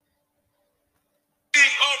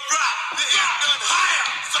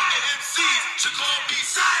to call me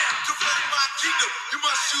sire. To flood my kingdom, you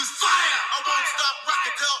must use fire. I won't stop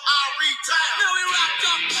rocking till I retire. Now we rock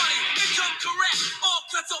up money, income correct. All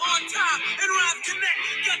cuts are on time, and rhymes connect.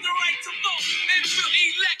 Got the right to vote and to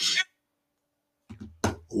elect.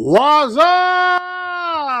 What's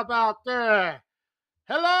up out there?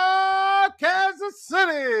 Hello, Kansas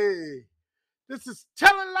City. This is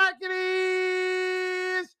Tell It Like It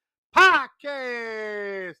Is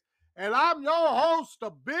podcast. And I'm your host, the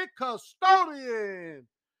Big Custodian.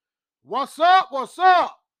 What's up? What's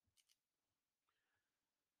up?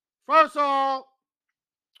 First of all,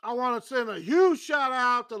 I want to send a huge shout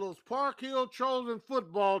out to those Park Hill Trojans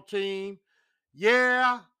football team.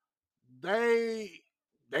 Yeah, they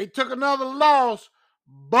took another loss,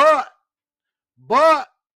 but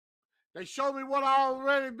they showed me what I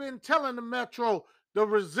already been telling the Metro, the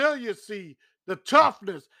resiliency, the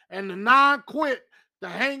toughness, and the non-quit to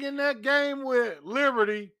hang in that game with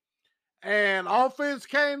Liberty. And offense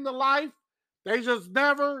came to life. They just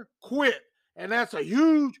never quit. And that's a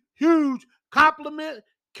huge, huge compliment.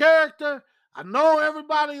 Character. I know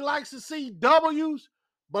everybody likes to see W's,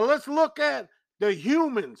 but let's look at the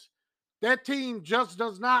humans. That team just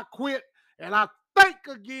does not quit. And I think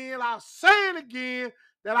again, I'll say it again,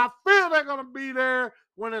 that I feel they're going to be there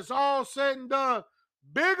when it's all said and done.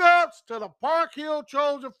 Big ups to the Park Hill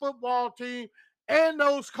Trojan football team and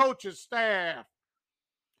those coaching staff.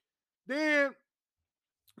 Then,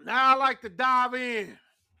 now I like to dive in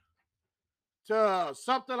to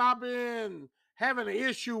something I've been having an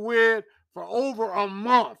issue with for over a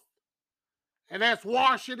month, and that's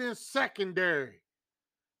Washington's secondary.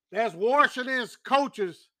 That's Washington's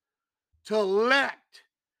coaches to elect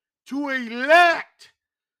to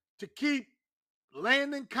keep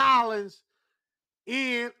Landon Collins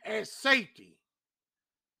in at safety.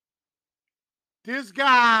 This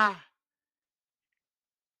guy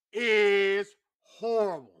is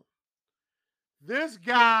horrible. This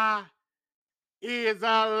guy is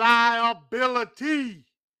a liability.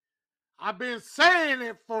 I've been saying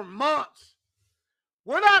it for months.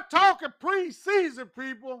 We're not talking preseason,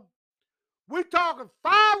 people. We're talking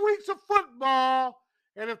 5 weeks of football,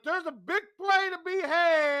 and if there's a big play to be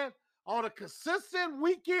had on a consistent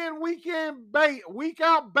week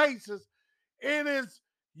out basis, it is,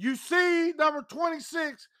 you see number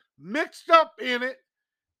 26 mixed up in it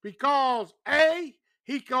because A,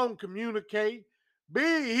 he can't communicate,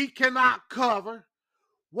 B, he cannot cover.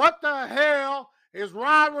 What the hell is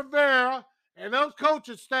Ron Rivera and those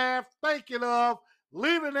coaching staff thinking of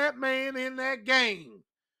leaving that man in that game?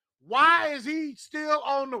 Why is he still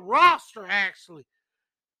on the roster, actually?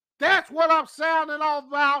 That's what I'm sounding off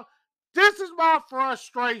about. This is my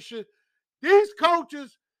frustration. These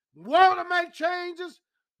coaches want to make changes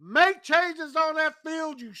on that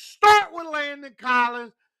field. You start with Landon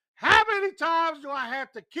Collins. How many times do I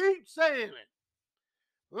have to keep saying it?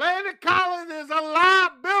 Landon Collins is a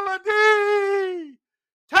liability.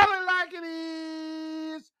 Tell It Like It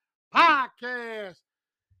Is podcast.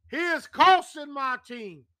 He is costing my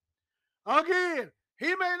team. Again,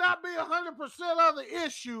 he may not be 100% of the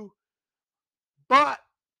issue, but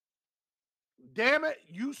damn it,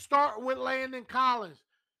 you start with Landon Collins.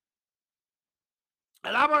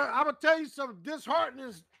 And I'm gonna tell you some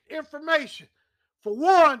disheartening information. For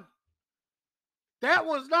one, that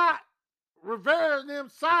was not Rivera and them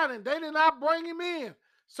signing. They did not bring him in.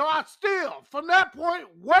 So I still, from that point,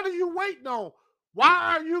 what are you waiting on?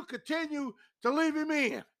 Why are you continue to leave him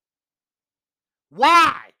in?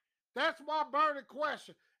 Why? That's my burning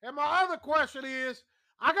question. And my other question is,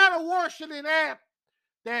 I got a Washington app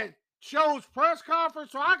that shows press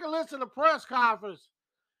conference, so I can listen to press conference.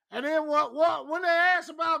 And then when they ask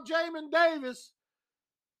about Jamin Davis,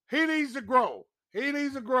 he needs to grow.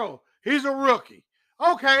 He's a rookie.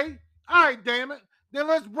 Okay, all right, damn it. Then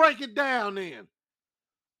let's break it down then.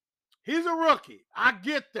 He's a rookie. I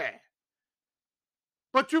get that.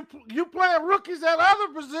 But you playing rookies at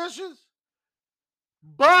other positions,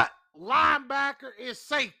 but linebacker is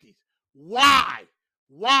safeties. Why?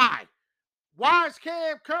 Why is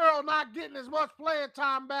Cam Curl not getting as much playing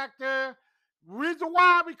time back there? Reason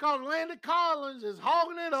why, because Landon Collins is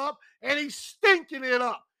hogging it up and he's stinking it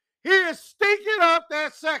up. He is stinking up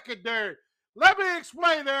that secondary. Let me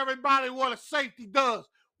explain to everybody what a safety does.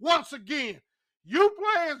 Once again, you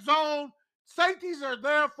play in zone, safeties are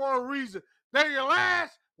there for a reason. They're your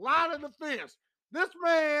last line of defense. This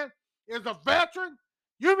man is a veteran.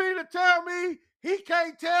 You mean to tell me he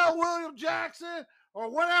can't tell William Jackson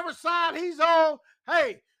or whatever side he's on,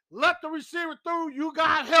 hey, let the receiver through, you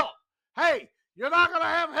got help. Hey, you're not going to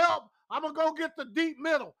have help, I'm going to go get the deep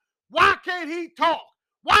middle. Why can't he talk?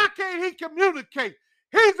 Why can't he communicate?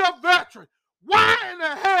 He's a veteran. Why in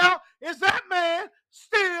the hell is that man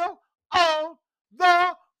still on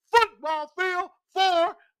the football field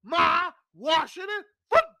for my Washington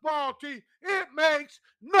football team? It makes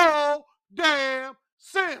no damn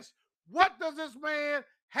sense. What does this man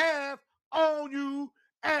have on you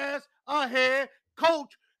as a head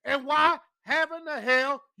coach? And why haven't the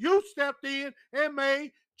hell you stepped in and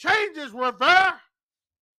made changes, Rivera?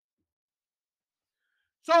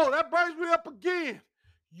 So that brings me up again.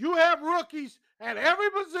 You have rookies at every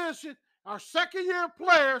position, our second-year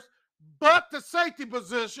players, but the safety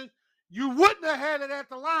position. You wouldn't have had it at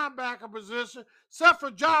the linebacker position, except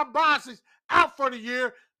for John Boss's out for the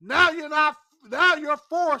year. Now you're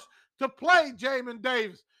forced to play Jamin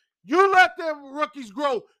Davis. You let them rookies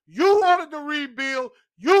grow. You wanted to rebuild.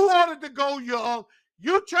 You wanted to go young.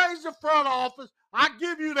 You changed the front office. I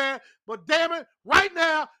give you that. But damn it, right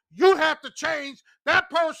now, you have to change that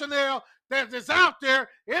personnel that is out there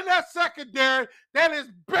in that secondary that is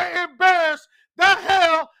embarrassed the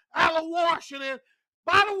hell out of Washington.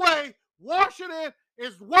 By the way, Washington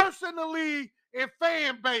is worse in the league in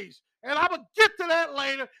fan base. And I'm going to get to that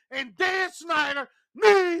later. And Dan Snyder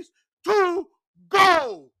needs to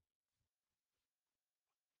go.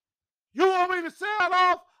 You want me to sound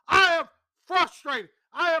off? I am frustrated.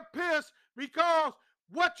 I am pissed because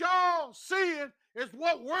what y'all seeing is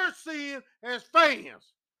what we're seeing as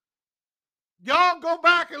fans. Y'all go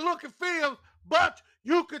back and look at films, but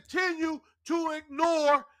you continue to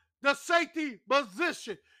ignore the safety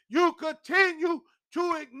position. You continue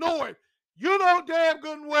to ignore it. You know damn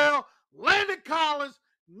good and well Landon Collins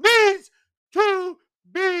needs to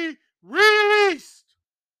be released.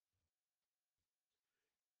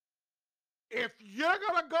 If you're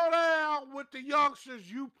going to go down with the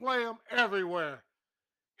youngsters, you play them everywhere.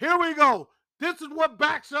 Here we go. This is what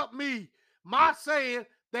backs up my saying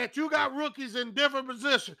that you got rookies in different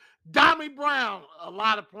positions. Dommy Brown, a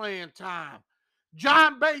lot of playing time.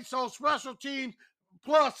 John Bates on special teams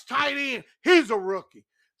plus tight end. He's a rookie.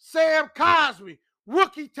 Sam Cosmi,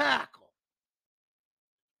 rookie tackle.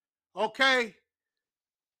 Okay?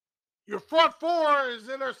 Your front four is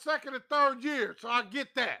in their second and third year, so I get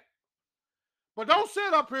that. But don't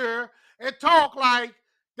sit up here and talk like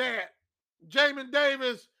that Jamin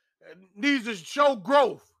Davis needs to show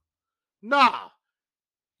growth. Nah.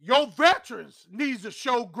 Your veterans needs to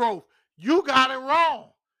show growth. You got it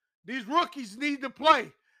wrong. These rookies need to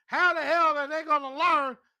play. How the hell are they going to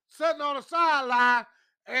learn sitting on the sideline?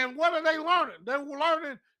 And what are they learning? They're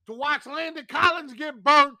learning to watch Landon Collins get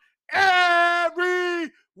burnt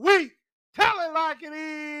every week. Tell it like it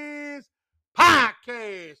is.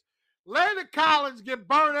 Podcast. Landon Collins get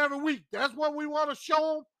burned every week. That's what we want to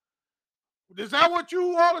show them? Is that what you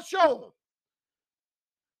want to show them?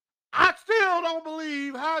 I still don't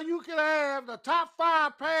believe how you can have the top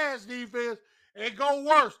 5 pass defense and go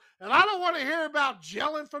worse. And I don't want to hear about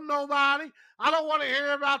gelling from nobody. I don't want to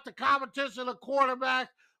hear about the competition of quarterbacks.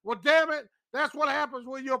 Well, damn it, that's what happens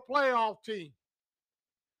when you're a playoff team.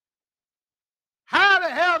 How the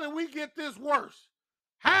hell did we get this worse?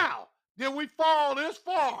 How did we fall this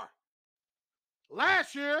far?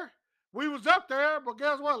 Last year, we was up there, but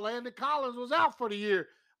guess what? Landon Collins was out for the year.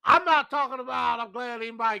 I'm not talking about I'm glad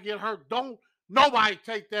anybody get hurt. Don't nobody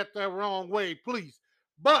take that the wrong way, please.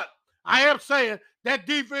 But I am saying that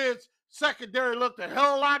defense secondary looked a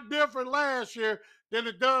hell of a lot different last year than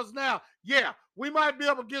it does now. Yeah, we might be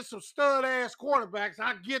able to get some stud-ass quarterbacks.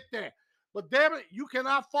 I get that. But damn it, you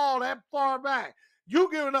cannot fall that far back. You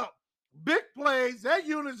giving up big plays. That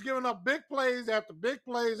unit's giving up big plays after big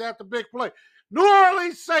plays after big play. New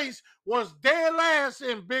Orleans Saints was dead last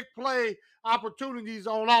in big play opportunities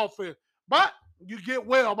on offense. But you get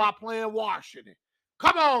well by playing Washington.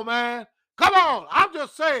 Come on, man. Come on. I'm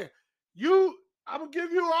just saying. I'm going to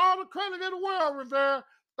give you all the credit in the world, Rivera.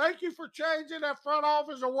 Thank you for changing that front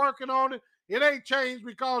office or working on it. It ain't changed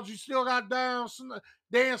because you still got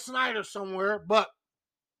Dan Snyder somewhere, but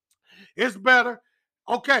it's better.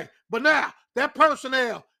 Okay, but now, that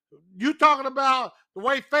personnel, you talking about the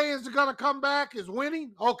way fans are going to come back is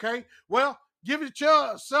winning? Okay, well, give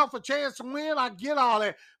yourself a chance to win. I get all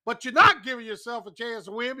that. But you're not giving yourself a chance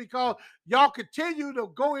to win because y'all continue to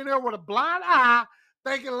go in there with a blind eye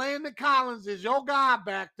thinking Landon Collins is your guy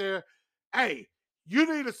back there. Hey,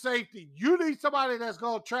 you need a safety. You need somebody that's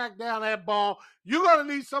going to track down that ball. You're going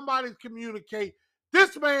to need somebody to communicate.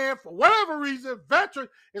 This man, for whatever reason, veteran,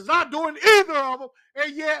 is not doing either of them,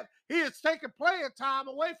 and yet he is taking playing time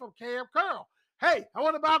away from Cam Curl. Hey,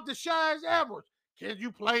 what about Deshaun Edwards? Can you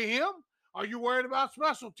play him? Are you worried about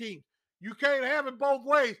special teams? You can't have it both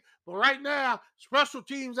ways. But right now, special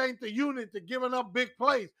teams ain't the unit to giving up big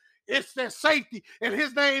plays. It's their safety, and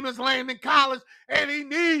his name is Landon Collins, and he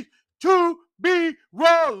needs to be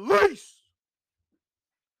released.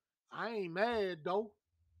 I ain't mad, though.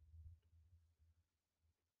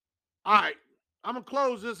 All right, I'm going to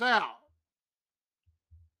close this out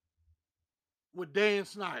with Dan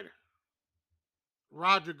Snyder,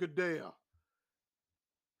 Roger Goodell.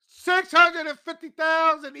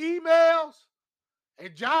 650,000 emails,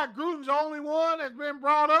 and Jon Gruden's the only one that's been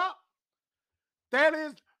brought up. That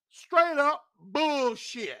is straight up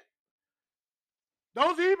bullshit.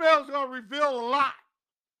 Those emails are going to reveal a lot.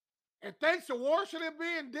 And thanks to Washington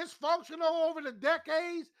being dysfunctional over the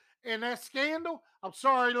decades and that scandal, I'm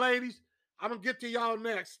sorry, ladies, I'm going to get to y'all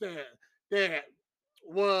next. That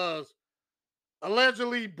was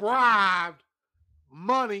allegedly bribed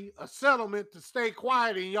money, a settlement to stay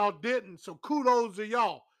quiet, and y'all didn't. So kudos to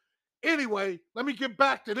y'all. Anyway, let me get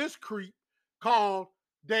back to this creep called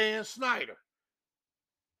Dan Snyder.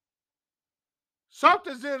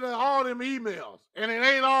 Something's in all them emails, and it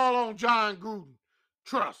ain't all on Jon Gruden.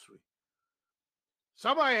 Trust me.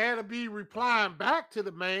 Somebody had to be replying back to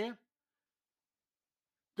the man.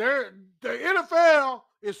 The NFL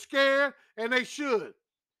is scared, and they should.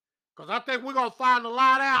 Because I think we're going to find a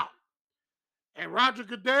lot out. And Roger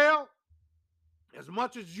Goodell, as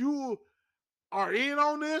much as you are in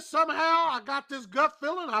on this somehow, I got this gut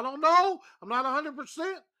feeling. I don't know. I'm not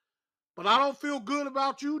 100%. But I don't feel good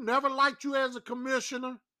about you. Never liked you as a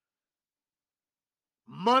commissioner.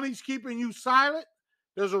 Money's keeping you silent.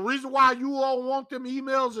 There's a reason why you all want them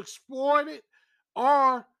emails exploited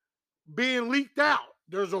or being leaked out.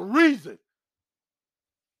 There's a reason.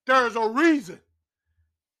 There's a reason.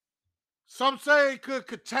 Some say it could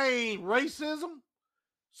contain racism,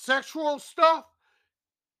 sexual stuff.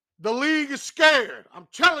 The league is scared. I'm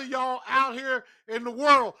telling y'all out here in the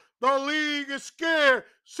world, the league is scared.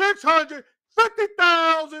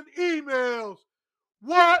 650,000 emails.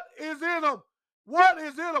 What is in them? What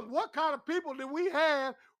is in them? What kind of people do we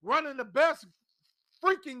have running the best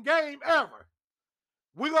freaking game ever?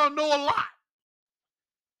 We're going to know a lot.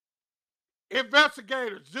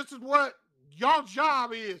 Investigators, this is what your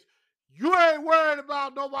job is. You ain't worried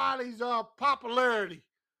about nobody's popularity.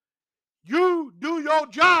 You do your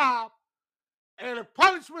job, and if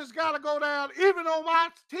punishment's got to go down, even on my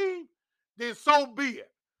team, then so be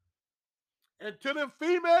it. And to them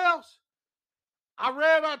females, I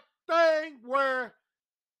read a thing where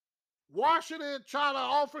Washington tried to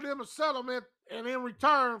offer them a settlement and in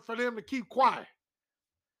return for them to keep quiet.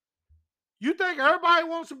 You think everybody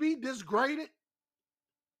wants to be disgraded?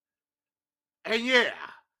 And yeah,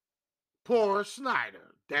 poor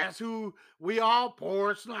Snyder. That's who we all,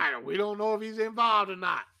 poor Snyder. We don't know if he's involved or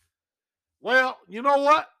not. Well, you know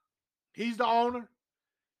what? He's the owner.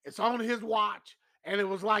 It's on his watch. And it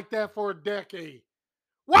was like that for a decade.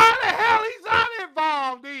 Why the hell he's not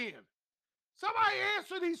involved in? Somebody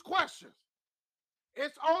answer these questions.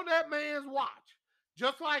 It's on that man's watch.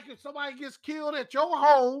 Just like if somebody gets killed at your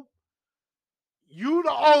home, you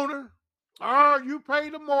the owner, or you pay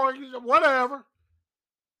the mortgage or whatever,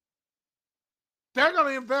 they're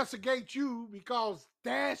going to investigate you because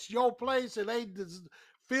that's your place and they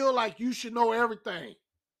feel like you should know everything.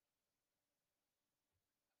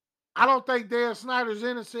 I don't think Dan Snyder's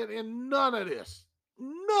innocent in none of this.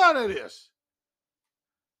 None of this.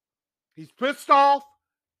 He's pissed off.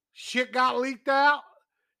 Shit got leaked out.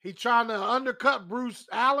 He's trying to undercut Bruce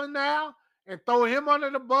Allen now and throw him under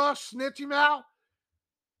the bus, snitch him out.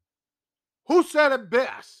 Who said it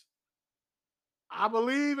best? I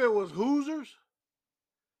believe it was Hoosiers.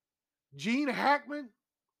 Gene Hackman.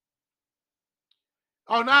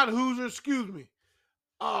 Oh, not Hoosiers, excuse me.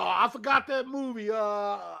 I forgot that movie.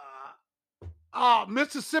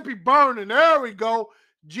 Mississippi Burning. There we go.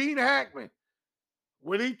 Gene Hackman.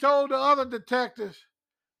 When he told the other detectives,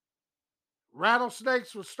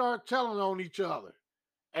 rattlesnakes would start telling on each other.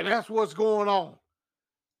 And that's what's going on.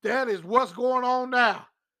 That is what's going on now.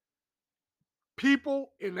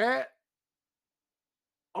 People in that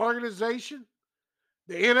organization,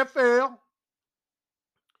 the NFL,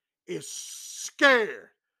 is scared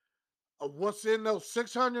of what's in those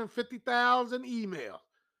 650,000 emails.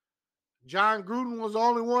 Jon Gruden was the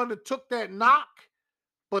only one that took that knock,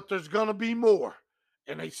 but there's going to be more.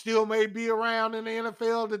 And they still may be around in the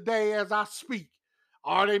NFL today as I speak.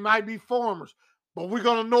 Or they might be formers. But we're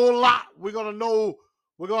going to know a lot. We're going to know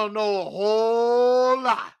a whole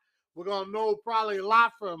lot. We're going to know probably a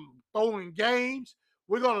lot from throwing games.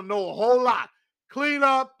 We're going to know a whole lot. Clean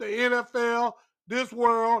up the NFL. This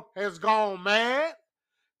world has gone mad.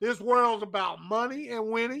 This world's about money and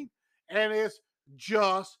winning. And it's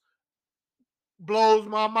just blows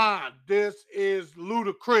my mind. This is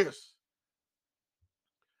ludicrous.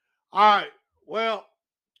 All right. Well,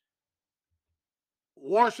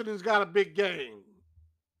 Washington's got a big game.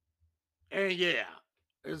 And yeah,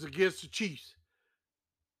 it's against the Chiefs.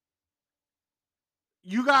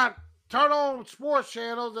 You got turn on sports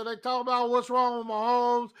channels and they talk about what's wrong with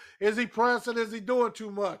Mahomes. Is he pressing? Is he doing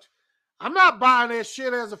too much? I'm not buying that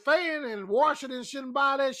shit as a fan, and Washington shouldn't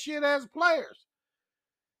buy that shit as players.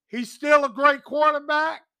 He's still a great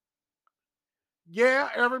quarterback. Yeah,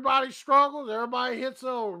 everybody struggles. Everybody hits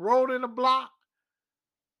a road in the block.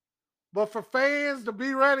 But for fans to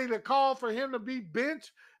be ready to call for him to be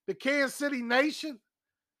benched, the Kansas City Nation,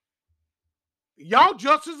 y'all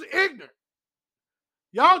just as ignorant.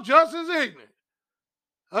 Y'all just as ignorant.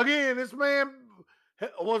 Again, this man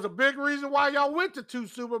was a big reason why y'all went to 2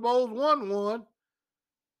 Super Bowls, won one,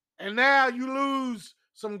 and now you lose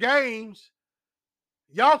some games.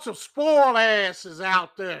 Y'all some spoiled asses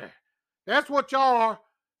out there. That's what y'all are.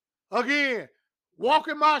 Again, walk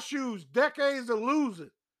in my shoes, decades of losing.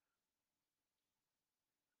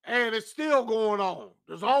 And it's still going on.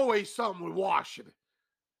 There's always something with Washington.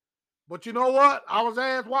 But you know what? I was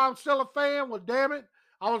asked why I'm still a fan. Well, damn it.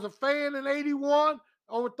 I was a fan in 81,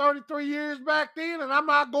 over 33 years back then, and I'm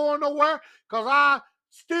not going nowhere because I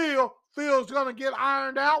still feel it's going to get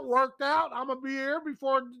ironed out, worked out. I'm going to be here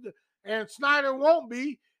before, and Snyder won't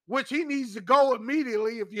be, which he needs to go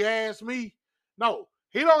immediately if you ask me. No,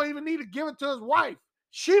 he don't even need to give it to his wife.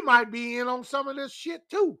 She might be in on some of this shit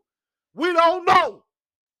too. We don't know.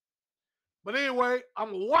 But anyway,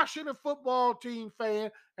 I'm a Washington football team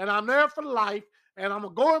fan, and I'm there for life, and I'm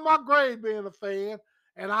going to go in my grave being a fan,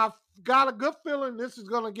 and I've got a good feeling this is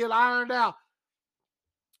going to get ironed out.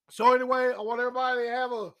 So anyway, I want everybody to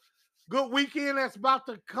have a good weekend that's about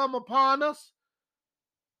to come upon us.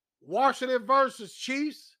 Washington versus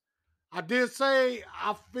Chiefs. I did say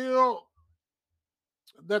I feel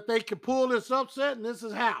that they can pull this upset, and this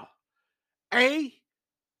is how. A,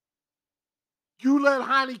 you let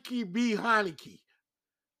Heinicke be Heinicke.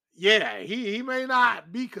 Yeah, he may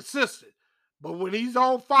not be consistent, but when he's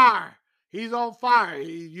on fire, he's on fire.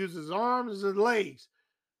 He uses his arms and legs.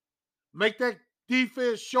 Make that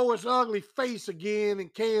defense show its ugly face again in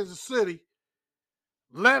Kansas City.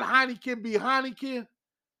 Let Heinicke be Heinicke.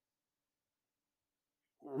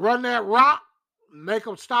 Run that rock. Make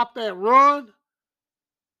them stop that run.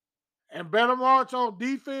 And better march on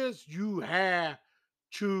defense. You have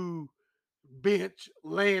to bench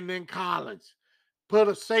Landon Collins. Put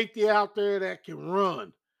a safety out there that can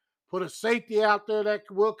run. Put a safety out there that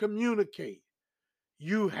will communicate.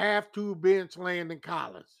 You have to bench Landon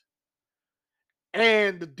Collins.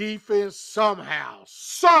 And the defense somehow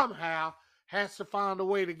has to find a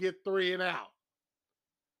way to get 3 and out.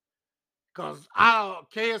 Because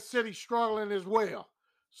Kansas City's struggling as well.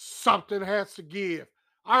 Something has to give.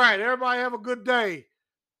 All right, everybody have a good day.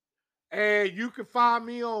 And you can find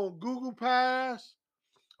me on Google Pass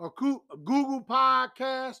or Google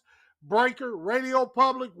Podcast, Breaker, Radio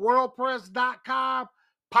Public, WordPress.com,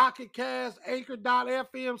 Pocket Cast,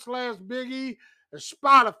 Anchor.fm/Big E, and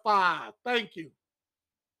Spotify. Thank you.